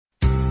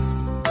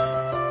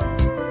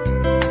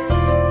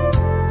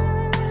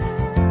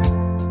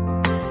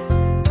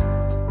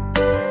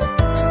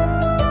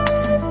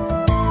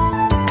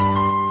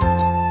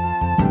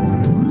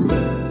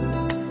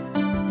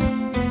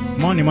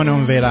moni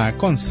omvera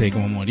konse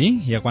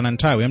kumomuli yakwana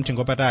nthawi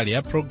yamtengo patali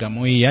ya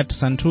programu iyi ya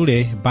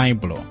tisanthule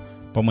baibulo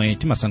pomwe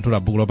timasanthula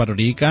buku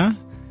lopatulika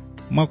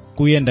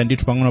mwakuyenda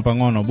ndithu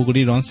pang'ono-pang'ono buku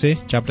lililonse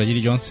chapter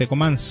chilichonse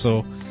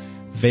komanso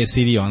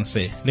vesi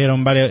iliyonse. Lero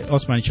mbale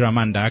Osman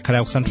Chiramanda akhale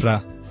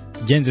akusanthula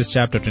Genesis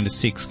chapter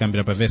 26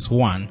 kuyambira pa verse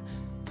 1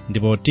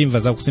 ndipo timva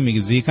za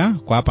kutsimikizika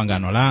kwa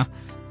pangano la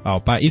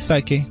pa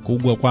Isaki,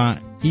 kugwa kwa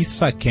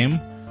Isakem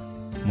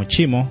mu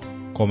tchimo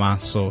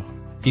komanso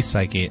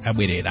Isaki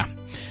abwerera.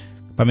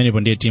 Pamenepo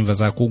ndiye timva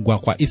za kugwa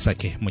kwa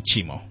Isaki mu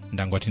tchimo.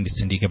 Ndangoti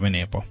nditsindike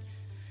penepo.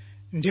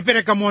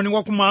 Ndipereka moni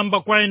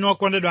wakumwamba kwa inu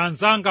akondedwa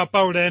anzanga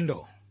pa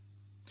ulendo.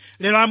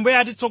 Lero Ambuye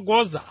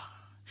atitsogoza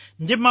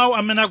ndi mawu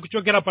amene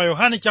akuchokera pa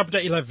Yohane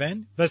chapter 11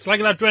 verse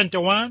like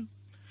 21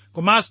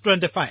 komanso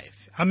 25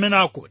 amene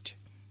akuti,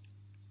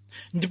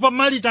 ndipo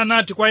Marita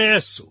anati kwa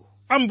Yesu,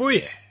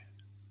 Ambuye,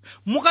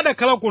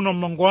 mukadakhala kuno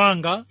mlongo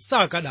wanga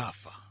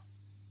sakadafa.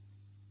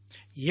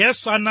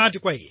 Yesu anati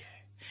kwa iye,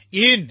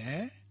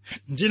 ine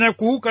ndine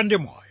kuuka ndi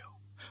moyo.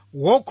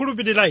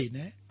 Wokhulupirira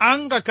ine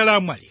angakhale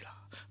amwalira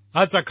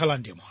adzakhala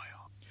ndi moyo.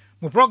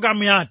 Mu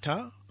programu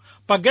yatha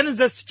pa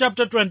Genesis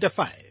chapter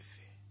 25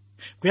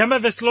 kuyamba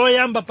verse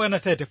loyamba pa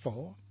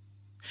 34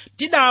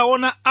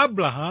 tidaona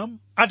Abrahamu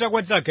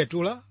atakwatira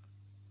Ketula,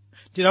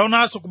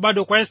 tidaonanso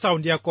kubadwa kwa Esau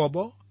ndi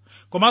Yakobo,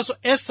 komanso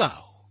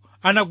Esau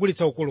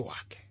anagulitsa ukulu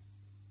wake.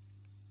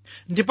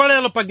 Ndipo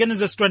lero pa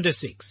Genesis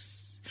 26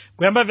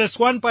 kuyamba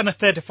verse 1 pa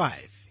 35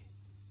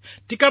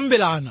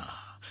 tikambirana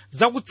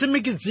za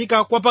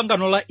kutsimikizika kwa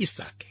pangano la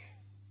Isaki,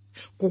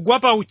 kugwa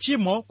pa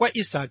uchimo kwa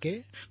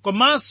Isaki,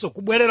 komanso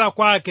kubwerera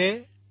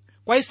kwake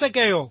kwa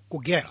Isakeyo ku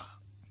Gera.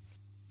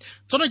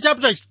 Tsono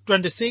chapter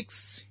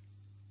 26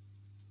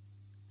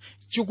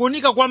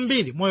 chikuunika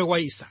kwambiri moyo wa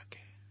Isaki.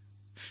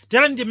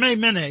 Tera ndime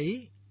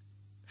imeneyi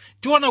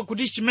tiona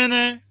kuti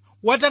chimene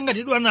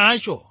watangatidwa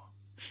nacho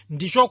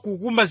ndicho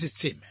kukumba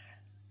zitsime.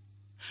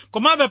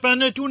 Komabe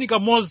pamene tiunika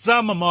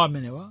mozama mawu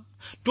amenewa,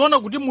 tiona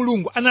kuti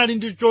Mulungu anali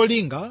ndi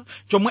cholinga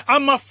chomwe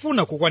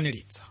amafuna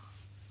kukwaniritsa.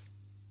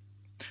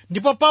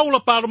 Ndipo Paulo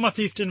pa Roma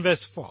 15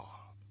 verse 4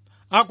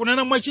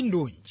 akunena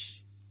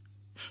mwachindunji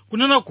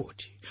kunena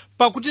kuti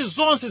pakuti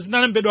zonse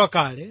zinalembedwa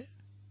kale,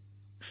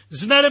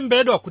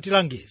 zinalembedwa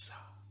kutilangiza,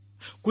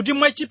 kuti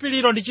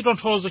mwachipiliro ndi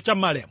chitonthozo cha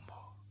malembo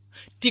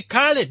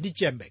tikhale ndi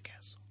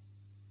chiyembekezo.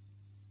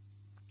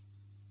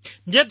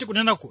 Ndiye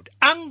tikunena kuti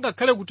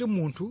angakhale kuti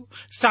munthu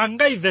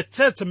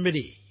sangayimvetsetse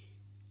mbiriyi,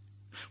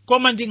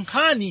 koma ndi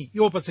nkhani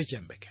yopatsa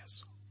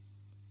chiyembekezo.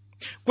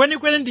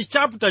 Kwenikweni ndi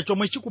chapter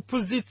chomwe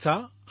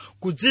chikuphunzitsa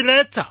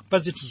kudziletsa pa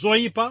zinthu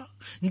zoyipa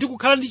ndi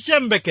kukhala ndi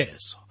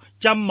chiyembekezo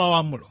cha mmawu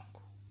a Mulungu.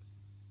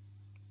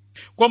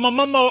 Koma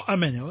mamawu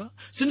amenewa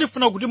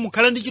sindifuna kuti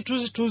mukhale ndi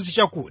chithunzithunzi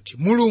chakuti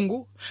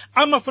Mulungu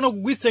amafuna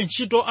kugwiritsa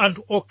ntchito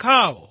anthu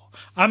okhawo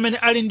amene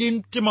ali ndi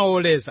mtima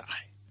woleza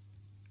ayi.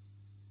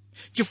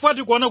 Chifukwa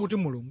tikuona kuti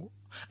Mulungu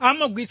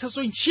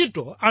amagwiritsanso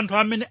ntchito anthu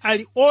amene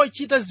ali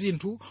ochita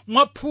zinthu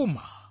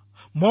mwaphuma,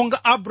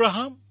 monga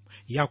Abrahamu,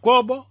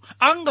 Yakobo,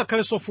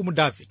 angakhalenso mfumu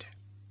Davide.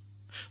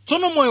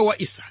 Tsono moyo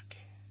wa Isaki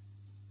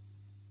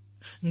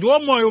ndiwo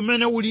moyo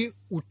umene uli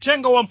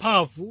uthenga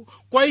wamphamvu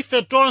kwa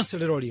ife tonse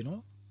lero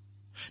lino,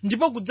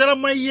 ndipo kudzera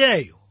mwa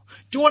iyeyo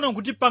tiona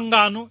kuti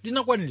pangano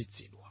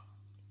linakwaniritsidwa.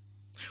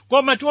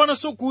 Koma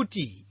tionanso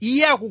kuti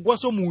iye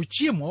akugwanso mu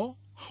uchimo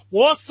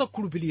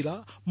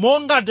wosakhulupirira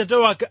monga atate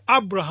wake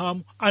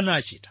Abrahamu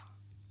anachita.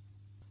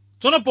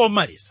 Tsono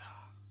pomaliza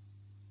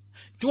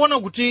tiona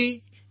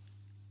kuti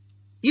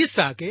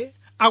Isaki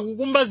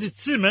akukumba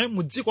zitsime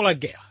mu dziko la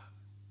Gera.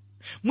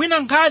 Mwina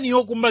nkhani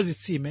yokumba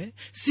zitsime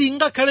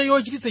singakhale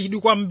yochititsa chidwi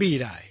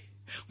kwambiri ayi,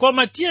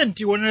 koma tiye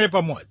tionere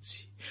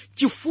pamodzi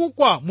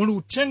chifukwa muli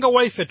uthenga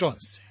wa ife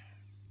tonse.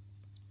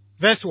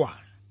 Verse 1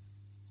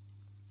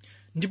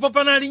 ndipo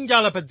panali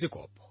njala pa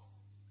dzikopo,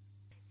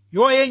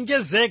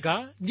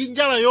 yoyenjezeka ndi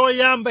njala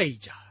yoyamba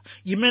ija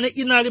imene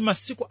inali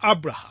masiku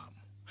Abrahamu.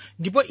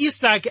 Ndipo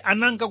Isaki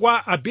ananka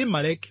kwa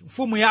Abimeleki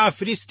mfumu ya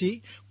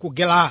Afilisti ku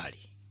Gerari.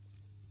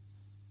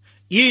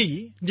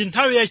 Iyi ndi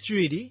nthawi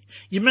yachiwiri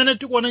imene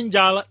tikuona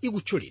njala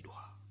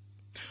ikutchulidwa.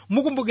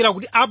 Mukumbukira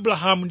kuti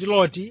Abrahamu ndi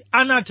Loti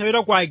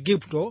anathawira kwa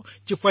Igupto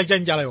chifukwa cha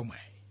njala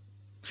yomweyi.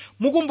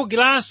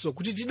 Mukumbukiranso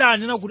kuti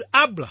tidanena kuti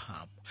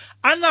Abrahamu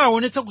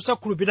anaonetsa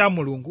kusakhulupirira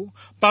Mulungu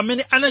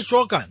pamene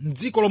anachoka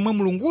m'dziko lomwe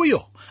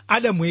Mulunguyo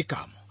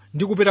adamuyikamo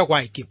ndi kupita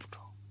kwa Igupto.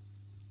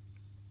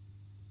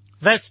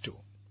 Verse 2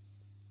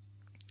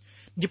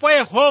 ndipo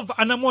Yehova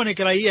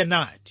anamuonekera iye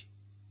nati,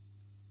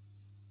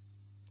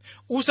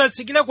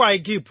 usatsikire kwa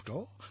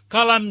Igupto,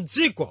 khala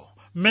m'dziko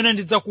mmene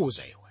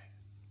ndidzakuwuza iwe.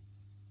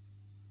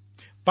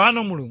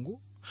 Pano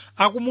Mulungu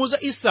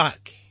akumuwuza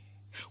Isaki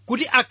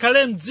kuti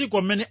akhale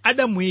m'dziko mmene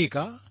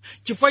adamuyika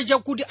chifukwa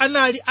chakuti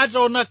anali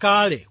ataona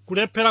kale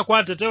kulephera kwa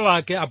atate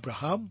wake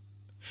Abrahamu,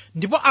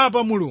 ndipo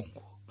apa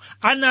Mulungu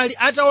anali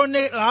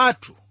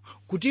ataoneratu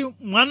kuti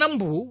mwana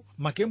mbu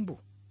make mbu.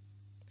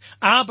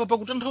 Apa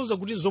pakutanthauza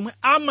kuti zomwe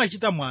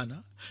amachita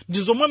mwana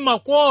ndi zomwe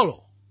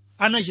makolo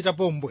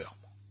anachitapo m'mbuyomo.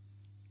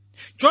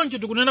 Choncho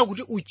tikunena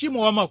kuti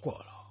uchimo wa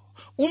makolo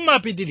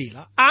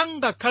umapitirira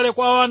angakhale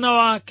kwa wana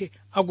wake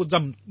akudza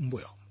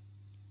m'mbuyo.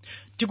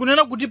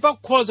 Tikunena kuti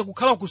pakhoza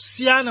kukhala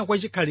kusiyana kwa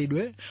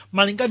chikhalidwe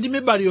malinga ndi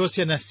mibado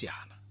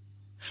yosiyanasiyana,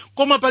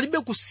 koma palibe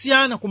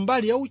kusiyana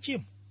kumbali ya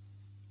uchimo.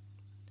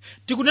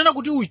 Tikunena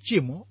kuti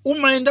uchimo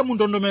umayenda mu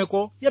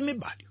ndondomeko ya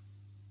mibado.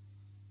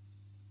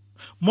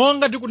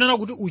 Monga tikunena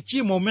kuti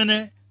uchimo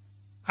umene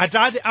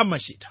Atate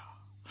amachita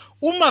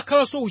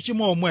umakhalanso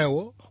uchimo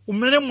omwewo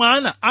umene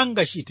mwana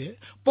angachite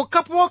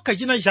pokhapokha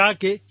china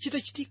chake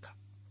chitachitika.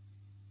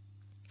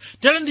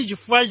 Tere ndi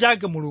chifukwa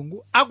chake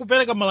Mulungu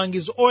akupereka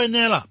malangizo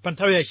oyenera pa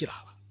nthawi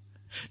yachilala,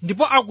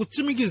 ndipo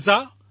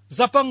akutsimikiza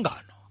za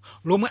pangano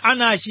lomwe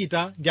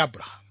anachita ndi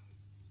Abrahamu.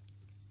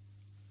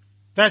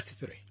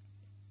 Verse 3.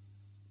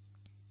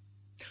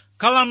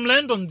 Khala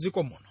mlendo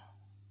m'dziko muno,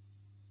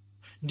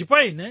 ndipo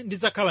ine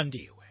ndidzakhala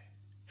ndiwe,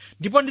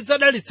 ndipo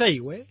ndidzadalitsa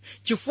iwe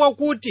chifukwa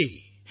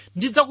kuti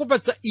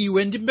ndidzakupatsa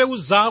iwe ndi mbewu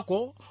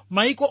zako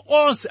mayiko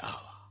onse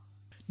awa,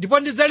 ndipo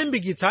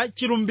ndidzalimbikitsa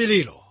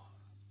chilumbiriro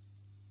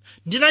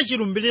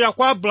ndinachilumbirira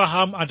kwa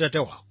Abrahamu atate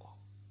wako,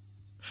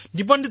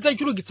 ndipo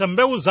ndidzachulukitsa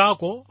mbewu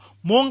zako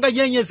monga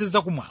nyenyezi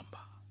zakumwamba,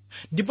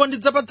 ndipo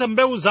ndidzapatsa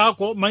mbewu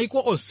zako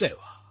mayiko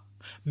onsewa.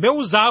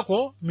 Mbewu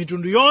zako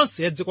mitundu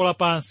yonse ya dziko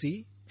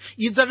lapansi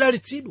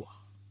idzadalitsidwa.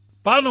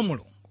 Pano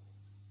Mulungu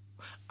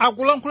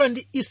akulankhula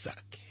ndi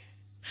Isaki,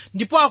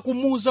 ndipo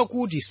akumuwuza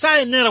kuti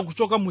sayenera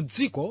kuchoka mu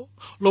dziko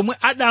lomwe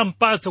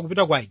adampatsa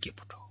kupita kwa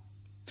Igupto.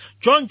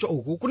 Choncho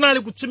uku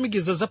kunali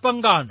kutsimikiza za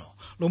pangano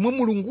lomwe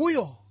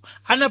Mulunguyo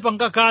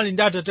anapanga kale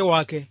ndi atate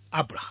wake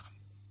Abrahamu.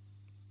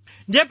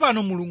 Ndiye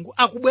pano Mulungu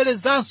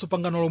akubwerezanso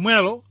pangano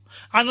lomwelo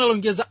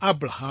analonjeza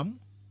Abrahamu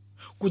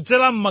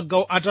kudzera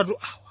m'magawo atatu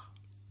awa.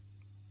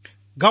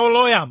 Gawo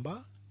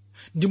loyamba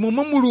ndi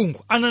momwe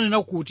Mulungu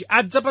ananena kuti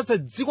adzapatsa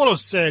dziko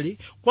lonseli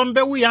kwa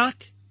mbewu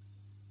yake.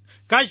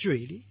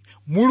 Kachiwiri,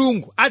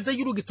 Mulungu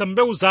adzachulukitsa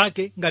mbewu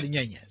zake ngati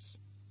nyenyezi.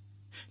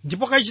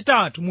 Ndipo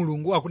kachitatu,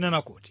 Mulungu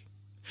akunena kuti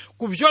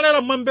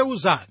kupyolera mwa mbewu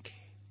zake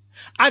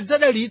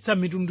adzadalitsa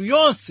mitundu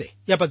yonse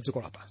ya pa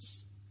dziko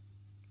lapansi.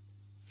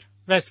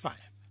 Verse 5.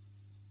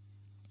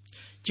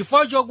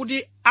 Chifukwa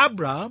chokuti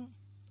Abrahamu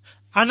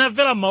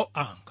anamvera mawu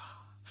anga,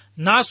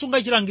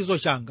 nasunga chilangizo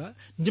changa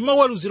ndi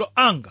maweruziro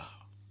anga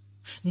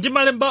ndi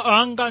malemba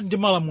anga ndi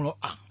malamulo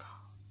anga.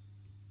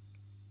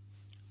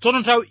 Tsono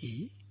nthawi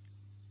iyi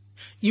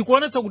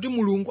ikuonetsa kuti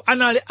Mulungu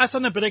anali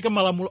asanapereke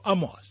malamulo a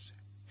Mose,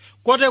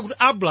 kotero kuti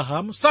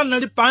Abrahamu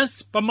sanali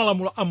pansi pa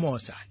malamulo a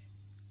Mose.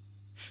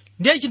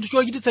 Ndiye chinthu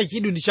chochititsa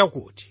chidwi ndi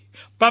chakuti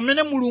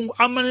pamene Mulungu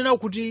amanena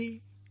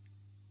kuti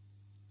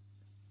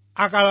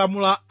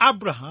akalamula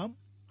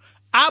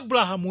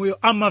Abrahamuyo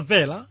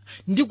amamvera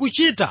ndi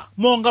kuchita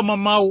monga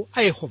mawu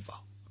a Yehova.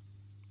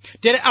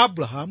 Tere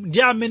Abrahamu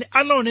ndiye amene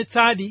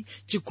anaonetsadi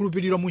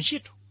chikhulupiriro mu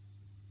ntchito.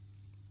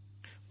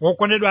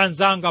 Wokondedwa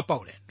anzanga pa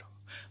ulendo,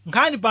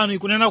 nkhani pano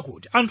ikunena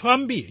kuti anthu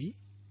ambiri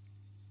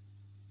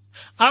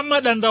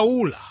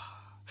amadandaula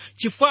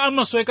chifukwa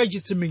amasoweka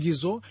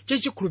chitsimikizo cha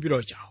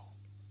chikhulupiriro chawo.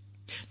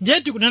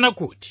 Ndiye tikunena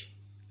kuti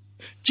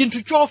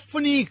chinthu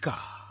chofunika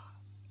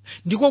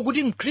ndiko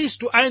kuti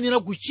Mkhristu ayenera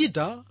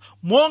kuchita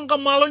monga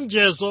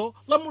malonjezo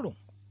la Mulungu.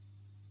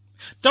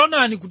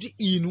 Taonani kuti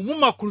inu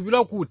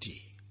mumakhulupirira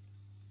kuti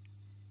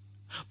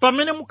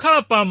pamene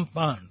mukhala pa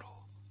mpando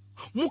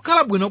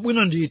mukhala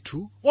bwinobwino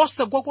ndithu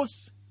osagwa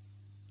konse.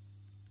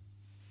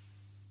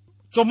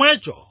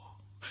 Chomwecho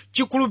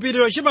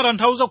chikhulupiriro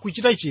chimatanthauza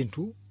kuchita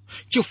chinthu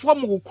chifukwa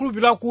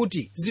mukukhulupirira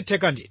kuti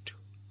zitheka ndithu.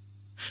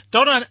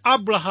 Taonani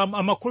Abrahamu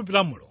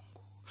amakhulupirira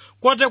Mulungu,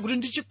 kotero kuti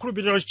ndi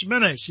chikhulupiriro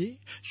chimenechi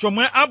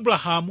chomwe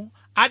Abrahamu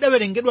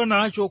adawerengedwa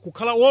nacho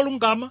kukhala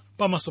wolungama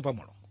pamaso pa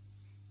Mulungu.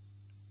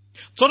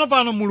 Tsono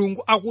pano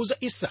Mulungu akuwuza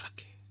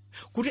Isaki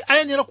kuti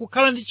ayenera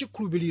kukhala ndi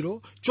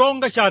chikhulupiriro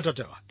chonga cha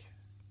atate wake.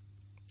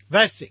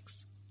 Verse 6.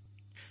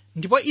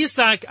 Ndipo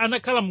Isaki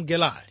anakhala mu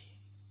Gerari.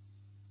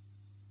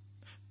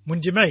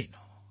 Mundime ino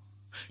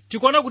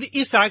tikuona kuti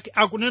Isaki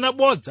akunena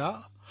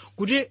bodza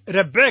kuti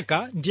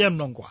Rebeka ndiye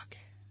mlongo wake.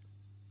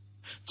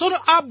 Tsono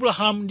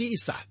Abrahamu ndi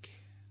Isaki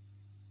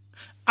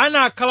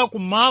anakhala ku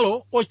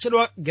malo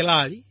otchedwa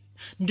Gerari,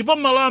 ndipo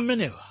malo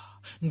amenewa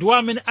ndiwo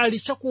amene ali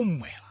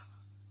chakummwera.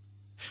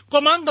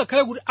 Koma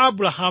ngakhale kuti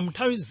Abrahamu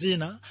nthawi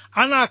zina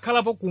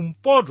anakhalapo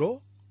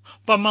kumpoto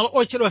pa malo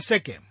otchedwa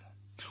Sekemu,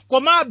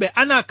 komabe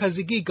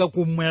anakhazikika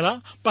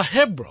kummwera pa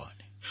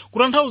Hebroni,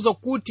 kutanthauza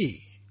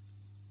kuti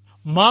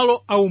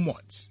malo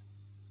aumodzi.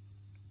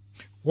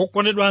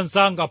 Wokondedwa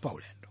anzanga pa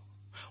ulendo,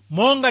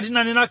 monga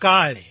tinanena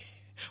kale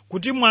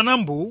kuti mwana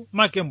mbu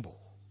make mbu,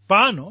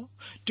 pano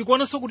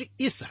tikuonanso kuti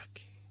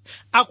Isaki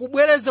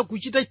akubwereza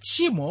kuchita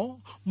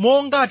tchimo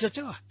monga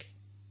atate wake.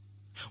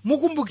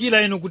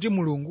 Mukumbukira inu kuti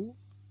Mulungu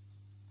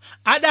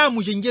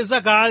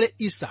adamuchenjeza kale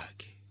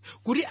Isaki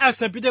kuti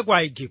asapite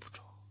kwa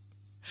Igupto,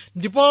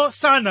 ndipo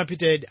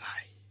sanapitedi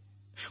ayi,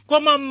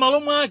 koma m'malo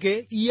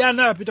mwake iye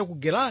anapita ku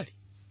Gerari.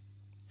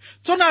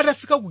 Tsono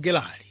atafika ku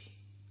Gerari,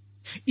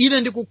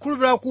 ine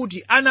ndikukhulupirira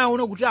kuti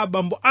anaona kuti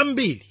abambo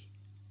ambiri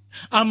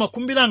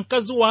amakhumbira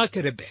mkazi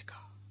wake Rebeka.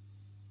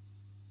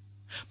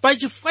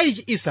 pachifukwa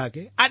ichi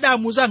Isake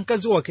adamuza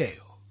mkazi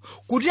wakeyo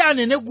kuti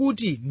anene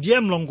kuti ndiye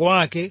mlongo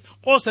wake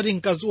osati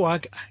mkazi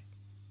wake.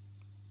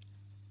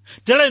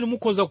 Tera inu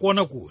mukhoza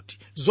kuona kuti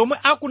zomwe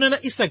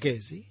akunena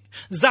Isakezi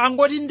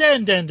zangoti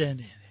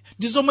ndendendende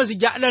ndi zomwe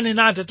zija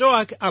adanena atate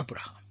wake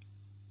Abrahamu.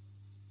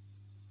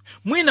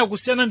 Mwina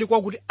kusiyana ndi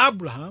kwakuti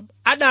Abrahamu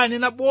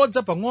adanena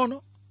bodza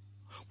pang'ono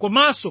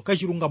komanso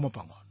kachilungamo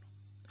pang'ono,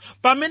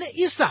 pamene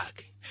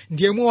Isake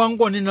ndiye mwe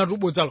wangonena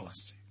bodza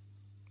lonse.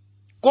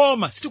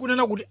 Koma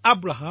sitikunena kuti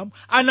Abrahamu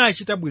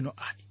anachita bwino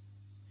ayi,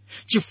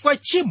 chifukwa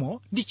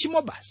chimo ndi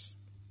chimo basi.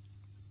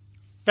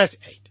 Verse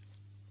 8.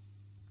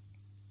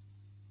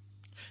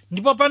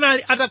 Ndipo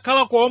panali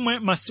atakhala komwe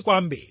masiku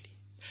ambiri,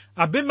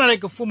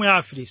 Abimeleki mfumu ya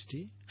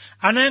Afilisti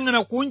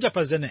anayang'ana kunja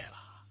pa zenera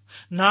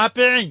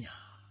napenya,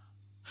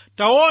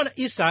 taona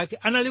Isake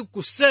anali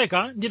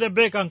kuseka ndi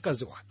Rebeka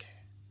mkazi wake.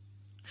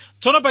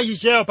 Tsono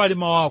pachichewa pali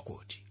mawu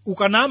akuti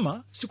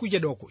ukanama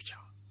sikuchedwa kucha.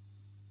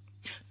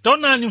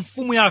 Taonani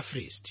mfumu ya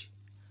Afilisti,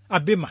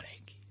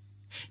 Abimeleki,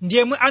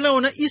 ndiyemwe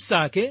anaona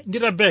Isake ndi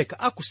Rebeka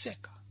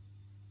akuseka.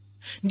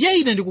 Ndiye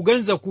ine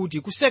ndikuganiza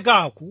kuti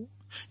kusekaku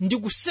ndi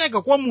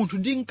kuseka kwa munthu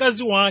ndi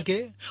mkazi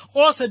wake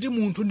osati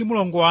munthu ndi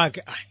mlongo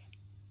wake ayi.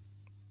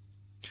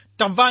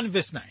 Tamvani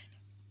verse 9.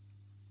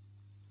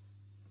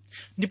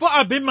 Ndipo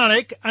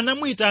Abimeleki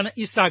anamuyitana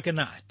Isake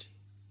nati,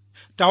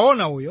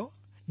 taona uyo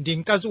ndi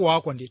mkazi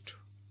wako ndithu.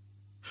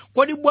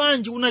 Kodi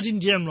bwanji unati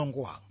ndiye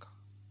mlongo wanga?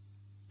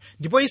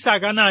 Ndipo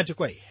Isake anati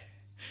kwa iye,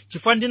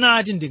 chifukwa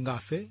ndinati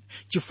ndingafe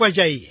chifukwa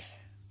cha iye.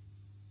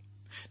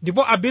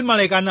 Ndipo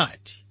Abimeleki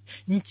anati,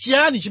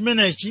 nchiyani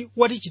chimenechi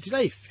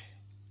watichitira ife?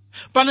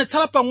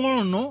 Panatsala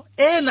pang'ono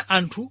ena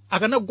anthu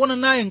akanagona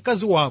naye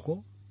mkazi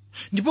wako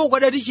ndipo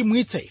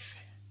ukadatichimwitsa ife.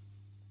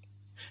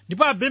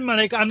 Ndipo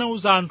Abimeleki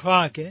anawuza anthu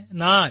ake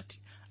nati,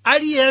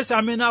 aliyense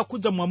amene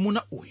akhudza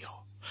mwamuna uyo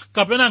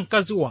kapena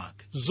mkazi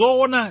wake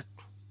zoonatu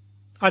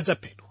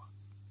adzaphedwa.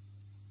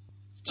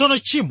 Tsono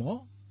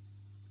tchimo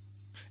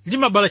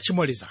limabala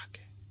tchimo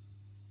lizake.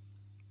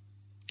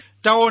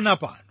 Taona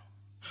pano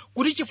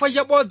kuti chifukwa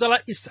cha bodza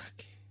la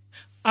Isake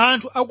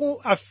anthu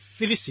aku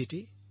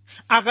Afilisiti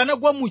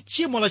akanagwa mu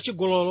tchimo la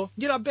chigololo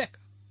ndi Rebeka.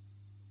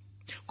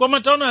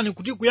 Koma taonani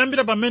kuti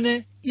kuyambira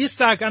pamene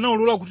Isake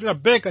anaulula kuti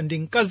Rebeka ndi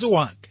mkazi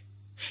wake,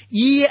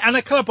 iye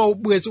anakhala pa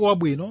ubwenzi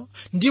wabwino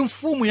ndi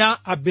mfumu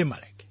ya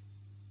Abimeleki.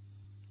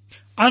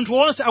 Anthu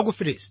onse aku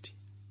Filisti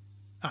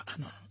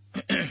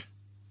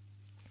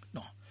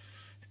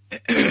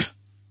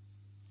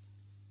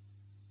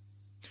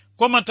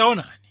Koma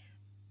taonani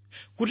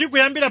kuti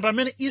kuyambira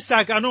pamene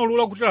Isake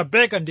anaulula kuti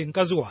Rebeka ndi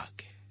mkazi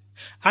wake,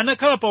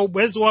 anakhala pa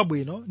ubwenzi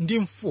wabwino ndi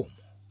mfumu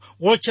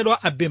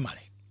wotchedwa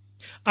Abimeleki.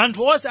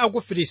 Anthu onse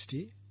aku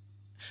Filisti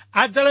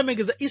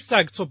adzalemekeza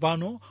Isake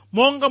tsopano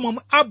monga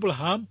momwe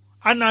Abrahamu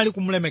anali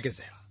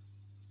kumulemekezera.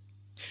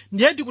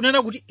 Ndiye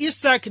tikunena kuti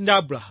Isake ndi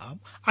Abrahamu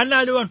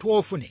anali anthu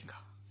ofunika,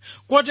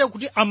 kotero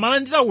kuti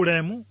amalandira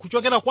ulemu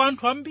kuchokera kwa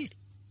anthu ambiri.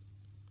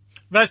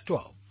 Verse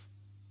 12.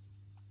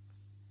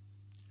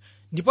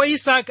 Ndipo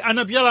Isake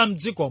anapyala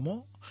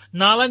mdzikomo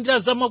nalandira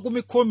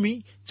zamakumi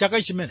khumi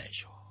chaka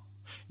chimenecho,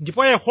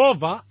 ndipo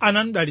Yehova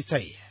anamudalitsa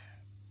iye.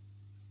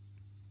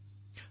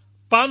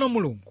 Pano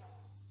Mulungu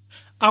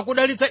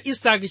akudalitsa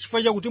Isake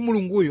chifukwa chakuti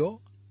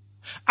Mulunguyo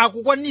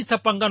akukwanitsa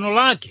pangano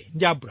lake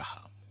ndi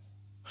Abrahamu.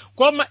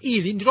 Koma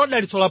ili ndilo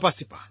dalitso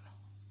lapasi pano,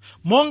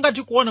 monga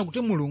tikuona kuti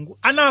Mulungu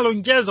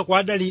analonjeza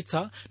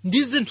kuwadalitsa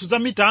ndi zinthu za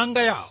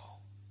mitanga yawo.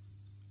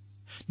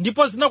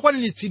 Ndipo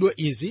zinakwaniritsidwa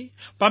izi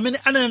pamene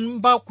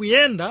anayamba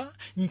kuyenda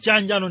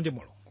mchanjano ndi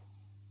Mulungu.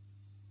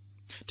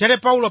 Tere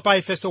Paulo pa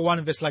Efeso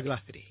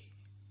 1:3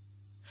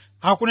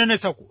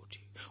 akunenetsa kuti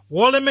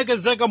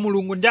wolemekezeka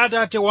Mulungu ndi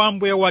Atate wa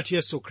Ambuye wathu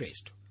Yesu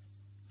Khristu,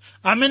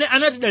 amene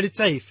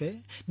anatidalitsa ife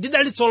ndi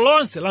dalitso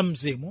lonse la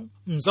mzimu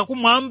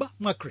mzakumwamba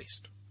mwa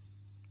Khristu.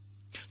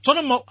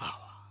 Tsono mawu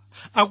awa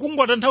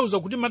akungotanthauza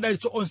kuti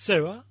madalitso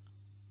onsewa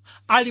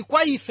ali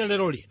kwa ife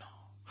lero lino,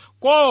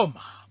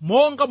 koma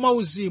monga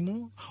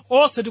mwauzimu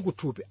osati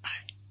kuthupi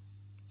ayi.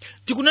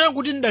 Tikunena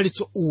kuti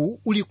mdalitso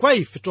uwu uli kwa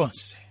ife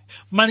tonse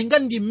malinga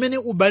ndi mmene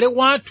ubale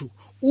wathu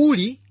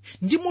uli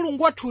ndi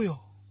Mulungu wathuyo.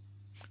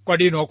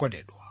 Kodi inu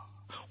okondedwa,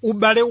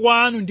 ubale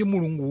wanu ndi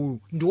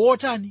Mulungu ndi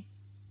wotani?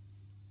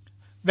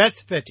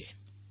 Verse 13.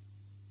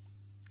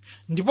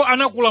 Ndipo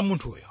anakula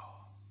munthuyo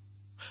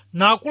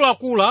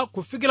nakulakula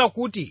kufikira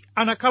kuti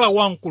anakhala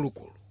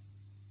wamkulukulu.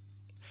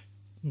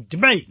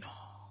 Ndima ino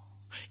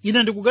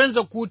ine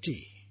ndikuganiza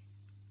kuti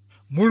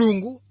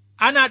Mulungu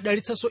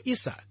anadalitsanso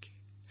Isake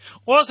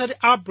osati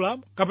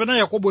Abrahamu kapena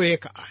Yakobo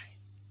yekha ayi.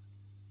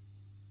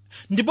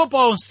 Ndipo pa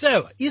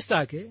onsewa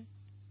Isake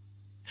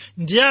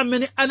ndiye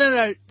amene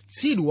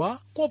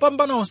anadalitsidwa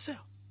kopambana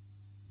onsewa.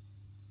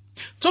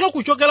 Tsono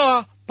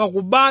kuchokera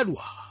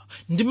pakubadwa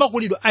ndi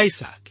makulidwe a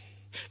Isake,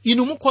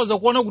 inu mukhoza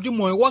kuona kuti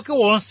moyo wake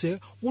wonse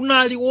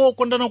unali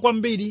wokondana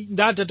kwambiri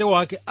ndi atate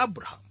wake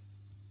Abrahamu.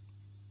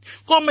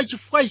 Koma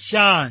chifukwa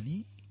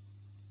chani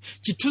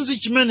chithunzi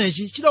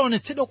chimenechi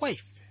chidaonetsedwa kwa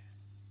ife?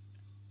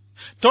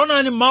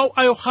 Taonani mawu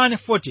a Yohane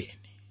 14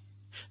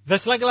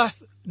 verse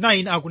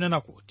 9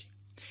 akunena kuti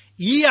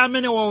iye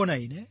amene waona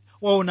ine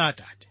waona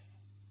Atate.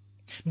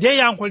 Ndiye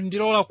yankho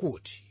lindilola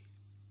kuti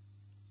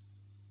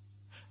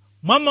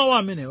mwa mawu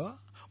amenewa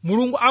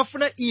Mulungu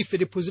afuna ife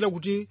tiphunzire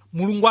kuti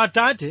Mulungu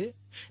Atate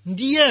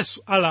ndi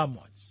Yesu ali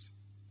amodzi.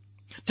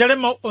 Tere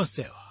mawu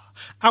onsewa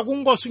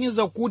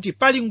akungosonyeza kuti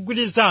pali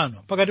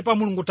mgwirizano pakati pa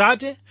Mulungu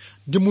Tate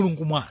ndi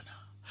Mulungu Mwana,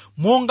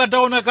 monga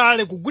taona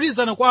kale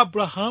kugwirizana kwa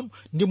Abrahamu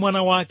ndi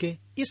mwana wake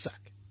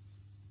Isaki.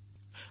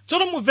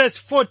 Tsono mu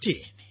verse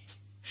 14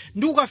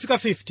 ndi ukafika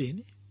 15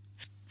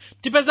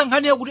 tipeza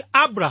nkhani yakuti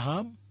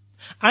Abrahamu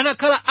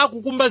anakhala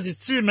akukumba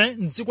zitsime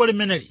m'dziko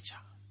limene lija,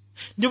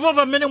 ndipo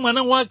pamene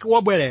mwana wake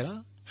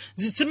wabwerera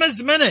zitsime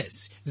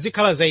zimenezi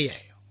zikhala za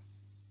iyeyo.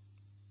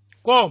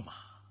 Koma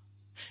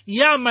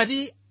iye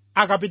amati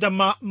akapita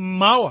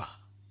mmawa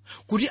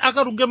kuti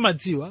akatunge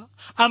madziwa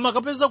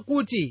amakapeza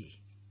kuti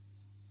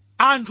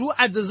anthu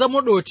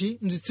adzazamo dothi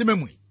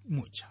m'zitsime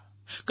muja,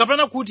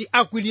 kapena kuti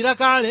akwirira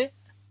kale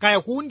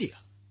kaya kuwundira.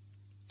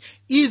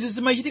 Izi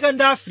zimachitika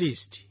ndi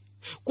Afilisti,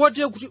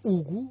 kotero kuti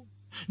uku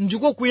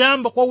ndiko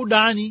kuyamba kwa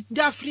udani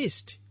ndi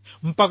Afilisti,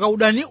 mpaka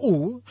udani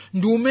uwu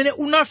ndi umene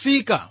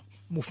unafika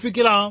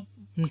mufikira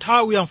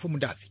nthawi ya mfumu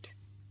Davide.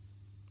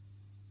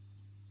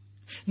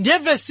 Ndiye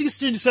verse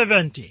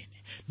 16-17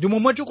 ndi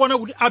momwe tikuona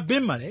kuti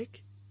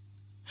Abimeleki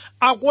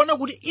akuona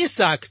kuti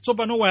Isaki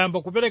tsopano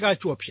wayamba kupereka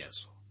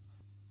chiopsezo,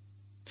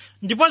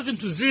 ndipo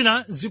zinthu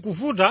zina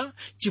zikuvuta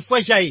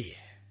chifukwa cha iye,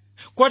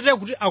 kotero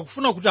kuti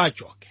akufuna kuti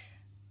achoke.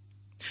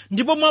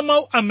 Ndipo mwa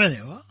mawu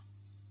amenewa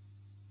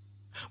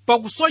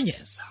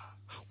pakusonyeza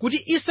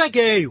kuti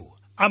Isakeyu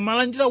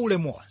amalandira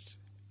ulemu wonse.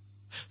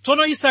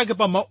 Tsono Isaki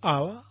pa mawu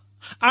awa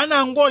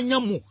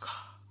anangonyamuka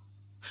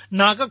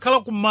nakakhala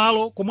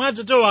kumalo komwe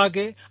atate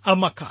wake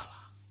amakhala.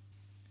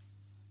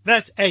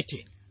 Verse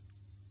 18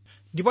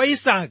 ndipo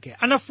Isaki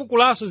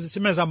anafukulanso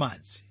zitsime za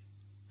madzi,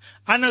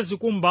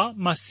 anazikumba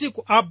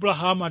masiku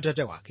Abrahamu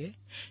atate wake,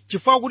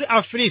 chifukwa kuti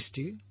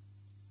Afilisti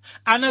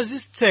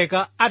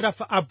anazitseka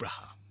atafa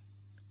Abrahamu,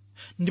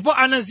 ndipo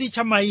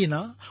anazitcha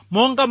mayina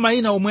monga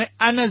mayina omwe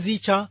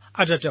anazitcha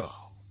atate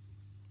wawo.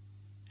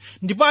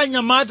 Ndipo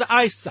anyamata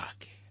a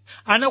Isaki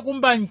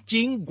anakumba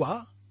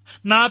mchigwa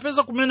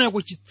napeza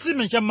kumeneko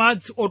chitsime cha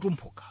madzi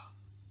otumphuka.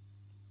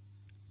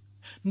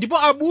 Ndipo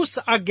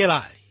abusa a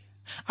Gerari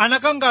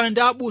anakangana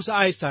ndi abusa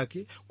a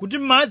Isaki kuti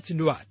madzi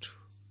ndi wathu,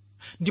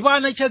 ndipo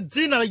anatcha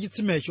dzina la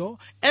chitsimecho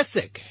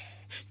Eseke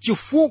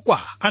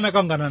chifukwa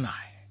anakangana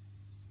naye.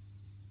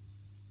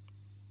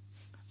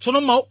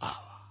 Tsono mawu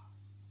awa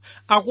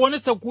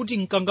akuonetsa kuti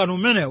mkangano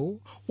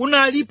umenewu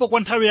unalipo kwa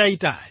nthawi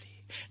yayitali,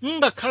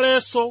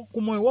 ngakhalenso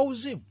ku moyo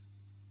wauzimu.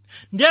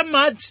 Ndiye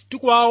madzi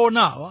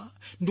tikuwaonawa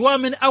ndiwo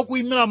amene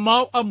akuyimira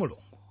mawu a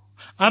Mulungu,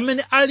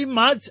 amene ali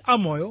madzi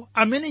amoyo,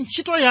 amene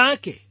ntchito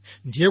yake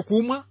ndiye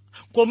kumwa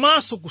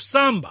komanso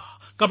kusamba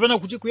kapena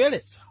kuti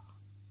kuyeretsa.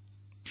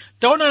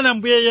 Taonani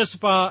Ambuye Yesu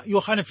pa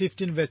Yohane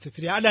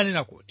 15:3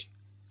 adanena kuti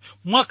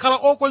mwakhala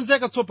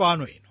okonzeka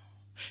tsopano inu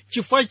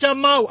chifukwa cha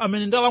mawu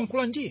amene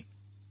ndalankhula ndinu.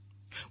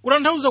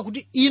 Kutanthauza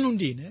kuti inu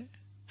ndine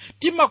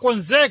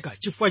timakonzeka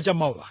chifukwa cha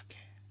mawu ake.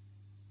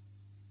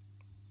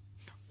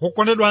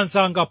 Wokondedwa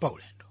anzanga pa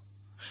ulendo,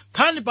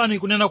 nkhani pano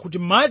ikunena kuti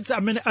madzi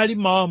amene ali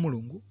mawu a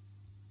Mulungu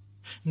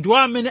ndiwo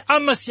amene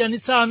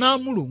amasiyanitsa ana a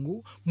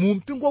Mulungu mu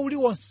mpingo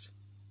uliwonse.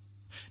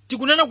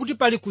 Tikunena kuti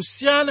pali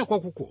kusiyana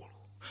kwakukulu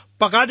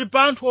pakati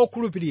pa anthu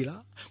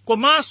okhulupirira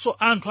komanso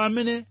anthu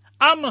amene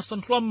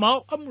amasanthula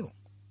mawu a Mulungu.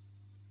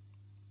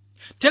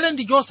 Tere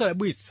ndi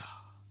chosadabwitsa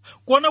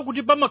kuona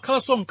kuti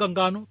pamakhalanso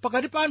mkangano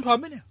pakati pa anthu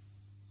amenewa.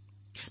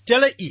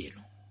 Tere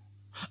inu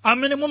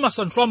amene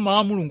mumasanthula mawu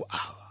a Mulungu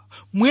awa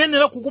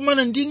muyenera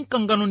kukumana ndi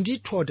mkangano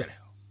ndithu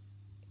oterewa.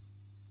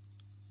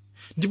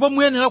 Ndipo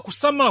muyenera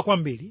kusamala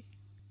kwambiri,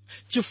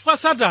 chifukwa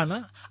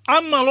Satana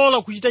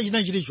amalola kuchita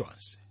china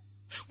chilichonse,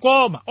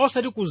 koma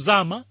osati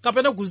kuzama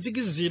kapena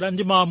kuzikizira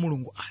ndi mawu a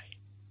Mulungu ayi,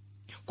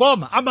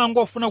 koma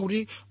amangofuna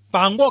kuti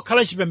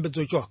pangokhala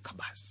chipembedzo chokha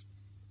basi.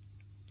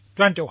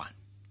 21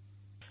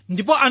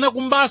 ndipo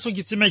anakumbanso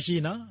chitsime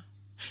china,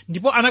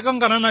 ndipo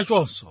anakangana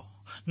nachonso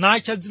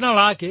natcha dzina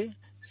lake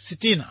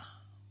Sitina.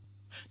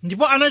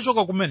 Ndipo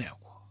anachoka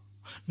kumeneko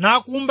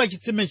nakumba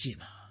chitsime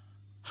china,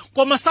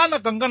 koma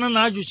sanakangana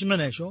nacho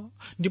chimenecho,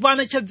 ndipo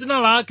anatcha dzina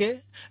lake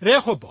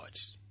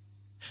Rehoboti.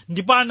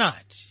 Ndipo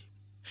anati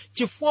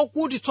chifukwa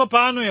kuti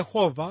tsopano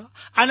Yehova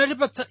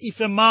anatipatsa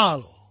ife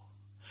malo,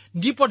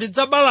 ndipo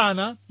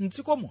tidzabalana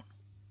m'dziko muno.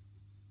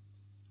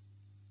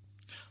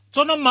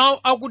 Tsono mawu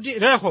akuti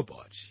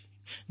Rehoboti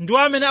ndiwo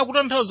amene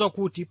akutanthauza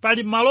kuti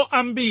pali malo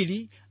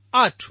ambiri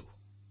athu.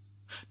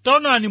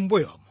 Taonani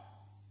m'mbuyomo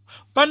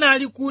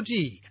panali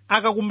kuti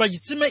akakumba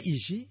chitsime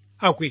ichi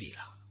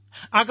akwirira,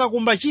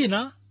 akakumba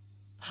china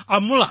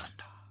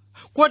amulanda,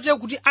 kotero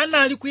kuti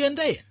anali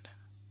kuyendayenda.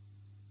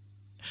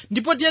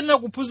 Ndipo tiyenera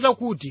kuphunzira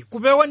kuti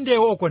kupewa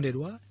ndewu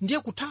okondedwa ndiye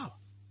kuthawa.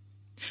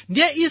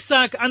 Ndiye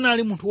Isaki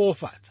anali munthu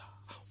wofatsa,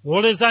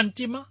 woleza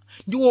mtima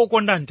ndi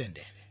wokonda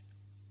mtendere.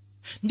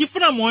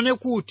 Ndifuna muone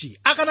kuti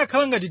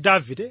akanakhala ngati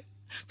Davide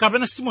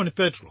kapena Simoni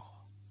Petro,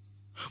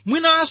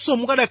 mwinanso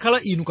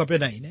mukadakhala inu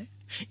kapena ine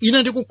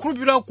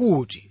ndikukhulupirira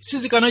kuti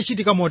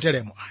sizikanachitika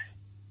moteremo ayi.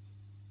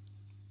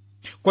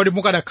 Kodi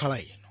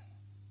mukadakhala inu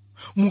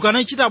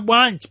mukanachita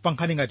bwanji pa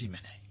nkhani ngati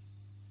imeneyi?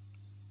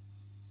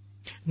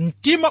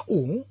 Mtima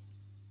uwu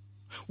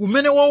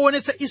umene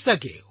waonetsa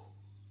Isakeyo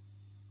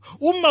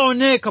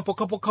umaoneka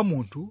pokhapokha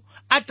munthu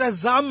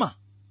atazama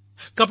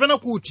kapena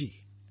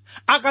kuti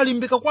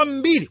akalimbika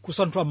kwambiri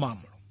kusanthula mawu.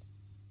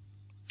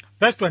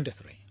 Verse 23.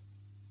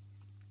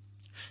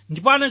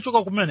 Ndipo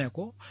anachoka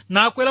kumeneko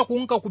nakwera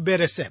kunka ku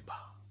Beeriseba.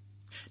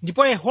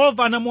 Ndipo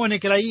Yehova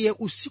anamuonekera iye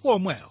usiku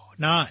omwewo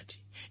nati,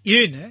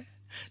 ine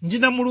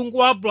ndine Mulungu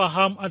wa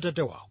Abrahamu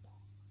atate wako.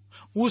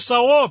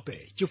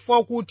 Usaope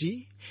chifukwa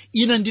kuti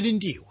ine ndili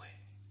ndiwe.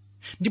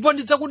 Ndipo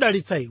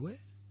ndidzakudalitsa iwe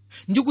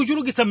ndi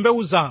kuchulukitsa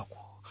mbewu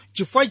zako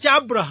chifukwa cha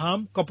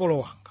Abrahamu kapolo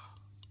wanga.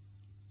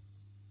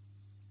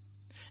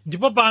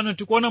 Ndipo pano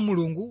tikuona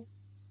Mulungu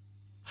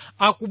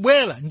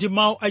akubwera ndi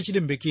mawu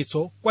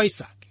achilimbikitso kwa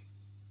Isake.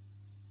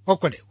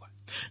 Okondedwa,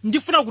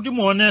 ndifuna kuti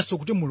muonenso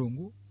kuti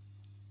Mulungu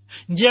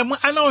ndiyemwe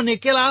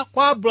anaonekera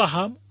kwa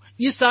Abrahamu,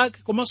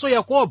 Isake komanso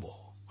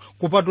Yakobo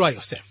kupatula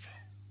Yosefe.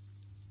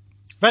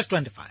 Verse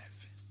 25.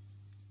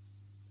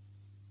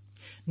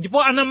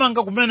 Ndipo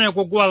anamanga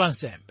kumeneko guwa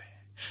lansembe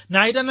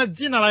nayitana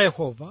dzina la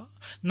Yehova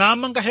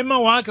namanga hema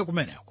wake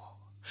kumeneko.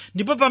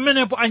 Ndipo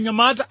pamenepo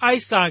anyamata a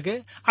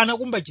Isake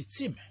anakumba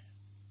chitsime.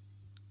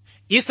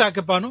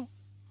 Isake pano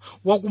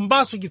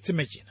wakumbanso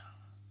chitsime china.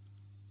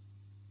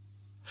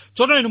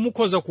 Tsono inu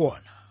mukhoza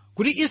kuona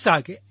kuti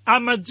Isake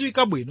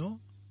amadziwika bwino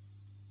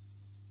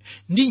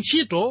ndi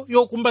ntchito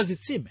yokumba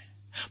zitsime,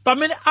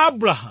 pamene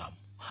Abrahamu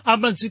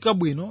amadziwika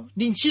bwino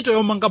ndi ntchito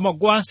yomanga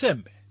maguwa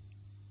ansembe,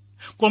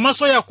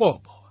 komanso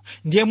Yakobo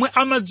ndiyemwe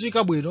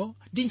amadziwika bwino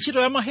ndi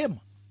ntchito ya mahema.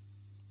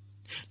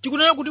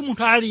 Tikunena kuti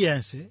munthu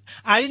aliyense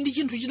ali ndi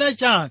chinthu china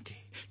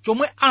chake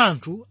chomwe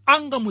anthu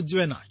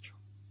angamudziwe nacho.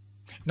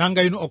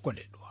 Nanga inu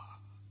okondedwa,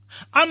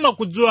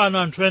 amakudziwani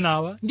anthu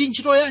enawa ndi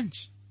ntchito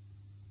yanji?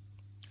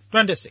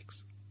 26.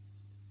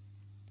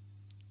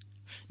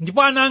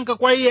 Ndipo ananka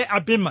kwa iye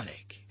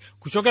Abimeleki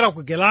kuchokera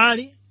ku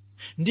Gerari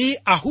ndi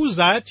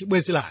Ahuzati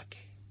bwenzi lake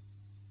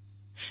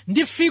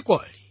ndi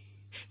Fikoli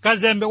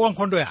kazembe wa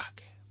nkhondo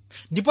yake.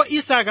 Ndipo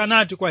Isake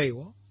anati kwa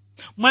iwo,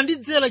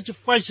 mwandidzera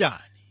chifukwa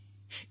chani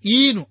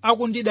inu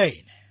akundida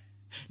ine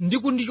ndi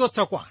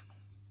kundichotsa kwanu?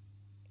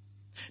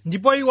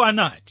 Ndipo iwo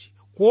anati,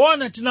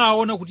 kuona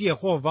tinaona kuti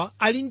Yehova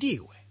ali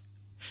ndiwe.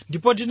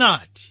 Ndipo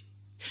tinati,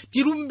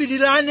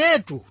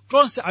 tilumbirirenetu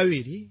tonse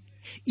awiri,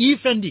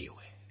 ife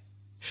ndiwe,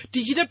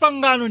 tichite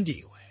pangano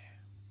ndiwe,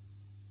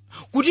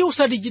 kuti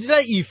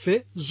usatichitira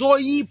ife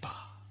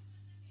zoyipa,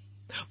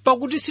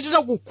 pakuti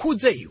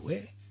sitidzakukhudza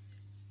iwe,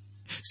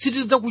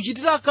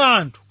 sitidzakuchitira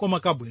kanthu koma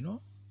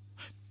kabwino,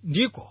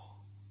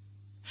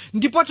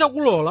 ndipo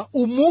takulola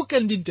umuke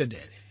ndi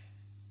mtendere.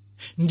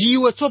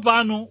 Ndiwe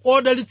tsopano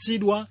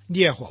odalitsidwa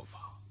ndi Yehova.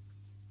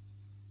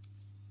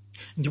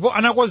 Ndipo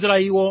anakonzera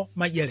iwo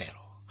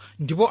madyerero,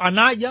 ndipo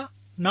anadya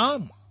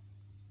namwa.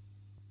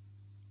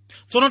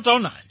 Tsono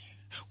taonani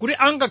kuti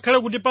angakhale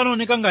kuti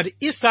panaoneka ngati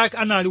Isake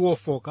anali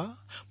wofoka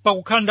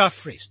pakukhala ndi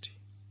Afilisti,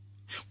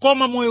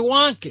 koma moyo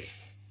wake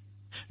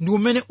ndi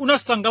umene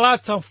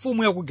unasangalatsa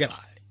mfumu ya ku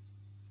Gerari.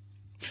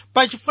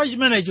 Pachifukwa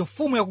chimenechi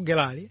mfumu ya ku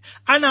Gerari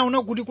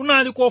anaona kuti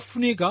kunali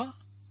kofunika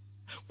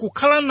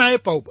kukhala naye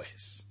pa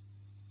ubwezi.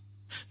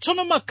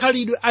 Tsono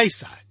makhalidwe a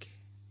Isake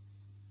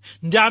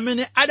ndi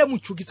amene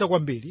adamutchukitsa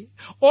kwambiri,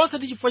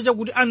 osati chifukwa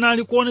chakuti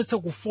anali kuonetsa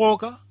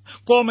kufoka,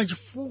 koma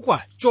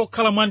chifukwa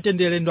chokhala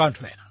mwamtendere ndi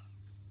anthu ena.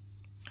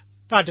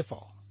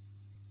 34.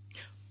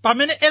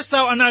 Pamene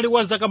Esau anali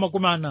wa zaka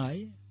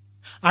 40,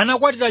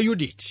 anakwatira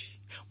Yuditi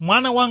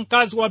mwana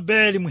wamkazi wa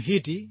Beli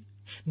Mhiti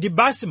ndi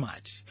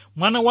Basimati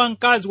mwana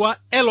wamkazi wa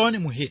Eloni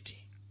Mhiti.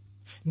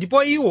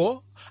 Ndipo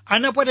iwo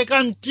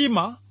anapweteka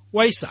mtima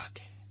wa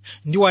Isake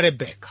ndi wa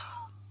Rebeka.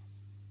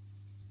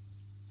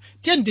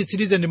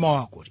 Tiyenditsirize ndi mawu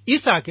akuti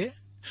Isake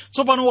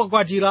tsopano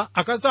wakwatira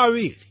akazi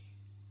awiri,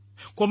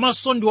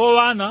 komanso ndi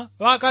wana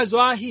wa akazi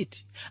wa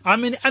Ahiti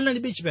amene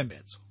analibe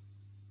chipembedzo.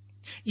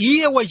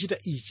 Iye wachita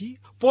ichi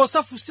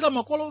posafunsira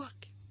makolo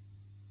ake.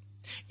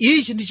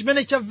 Ichi ndi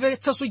chimene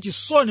chamvetsanso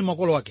chisoni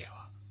makolo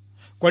akewa.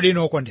 Kodi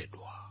inu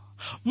okondedwa,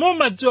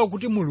 mumadziwa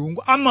kuti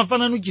Mulungu amamva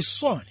nanu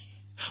chisoni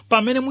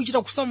pamene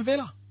muchita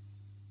kusamvera?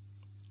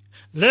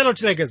 Lero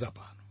tilekeza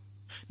pano,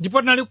 ndipo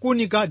tinali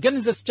kuunika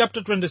Genesis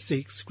chapter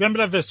 26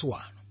 kuyambira verse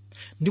 1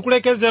 ndi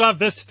kulekezera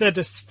verse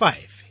 35,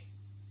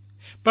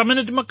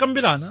 pamene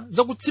timakambirana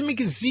za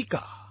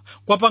kutsimikizika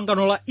kwa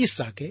pangano la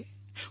Isake,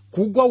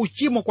 kugwa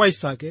uchimo kwa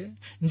Isake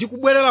ndi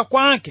kubwerera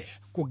kwake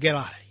ku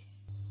Gerari.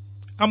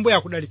 Ambuye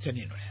akudalitseni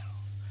inu lero.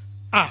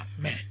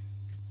 Amen.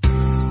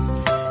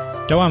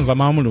 Tawamva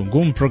mawu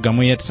Mulungu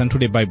mpulogalamu ya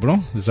Tisanthule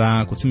Baibulo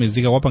za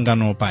kutsimikizika kwa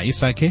pangano pa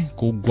Isake,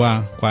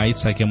 kugwa kwa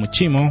Isake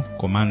muchimo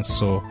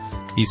komanso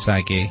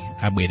Isake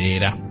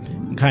abwerera.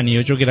 Nkhani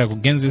yochokera ku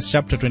Genesis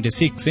chapter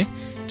 26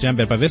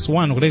 tiyambira pa verse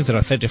 1 kulekezera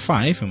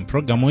 35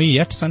 mpulogalamu iyi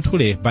ya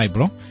Tisanthule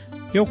Baibulo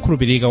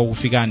yokhulupirika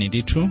kukufikani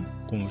ndithu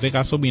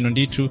kumvekanso bwino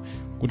ndithu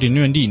kuti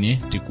niyo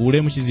ndine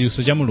tikule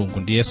muchidziwitso cha Mulungu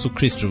ndi Yesu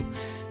Khristu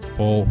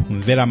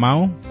pomvera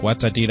mawu,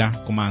 kuwatsatira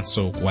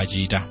komanso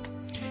kuwachita.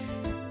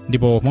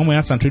 Ndipo momwe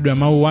asanthulidwa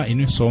mawuwa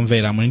inunso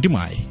omvera muli ndi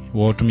mwayi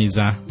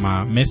wotumiza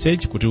ma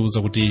message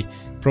kutiuza kuti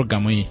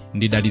programu iyi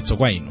ndi dalitso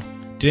kwa inu.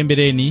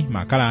 Tilembereni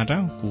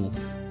makalata ku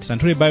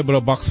Tisanthule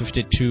Bible Box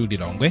 52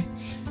 Lilongwe,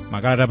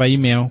 makalata pa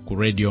email ku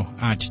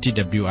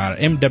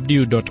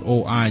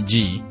radio@twrmw.org,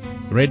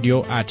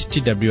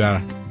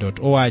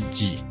 radio@twr.org,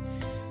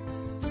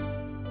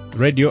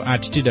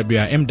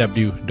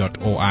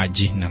 radio@twrmw.org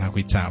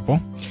nalakwitsapo.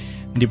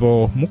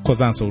 Ndipo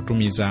mukhozanso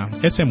kutumiza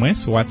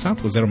SMS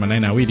WhatsApp ku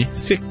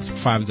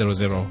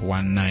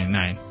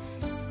 0manayina26500199,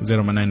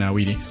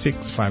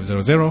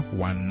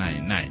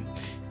 0manayina26500199.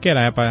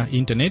 Kera yapa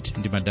internet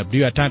ndi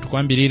w3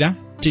 kuyambirira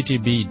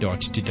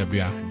ttb.twr.org,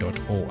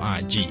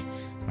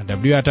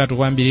 w3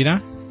 kuyambirira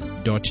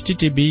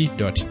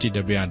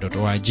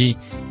 .ttb.twr.org.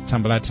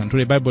 tsamba la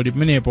Tisanthule Bible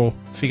limenepo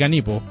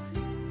fikanipo,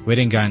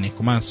 werengani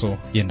komanso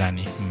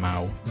yendani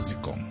mawu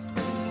zikomo.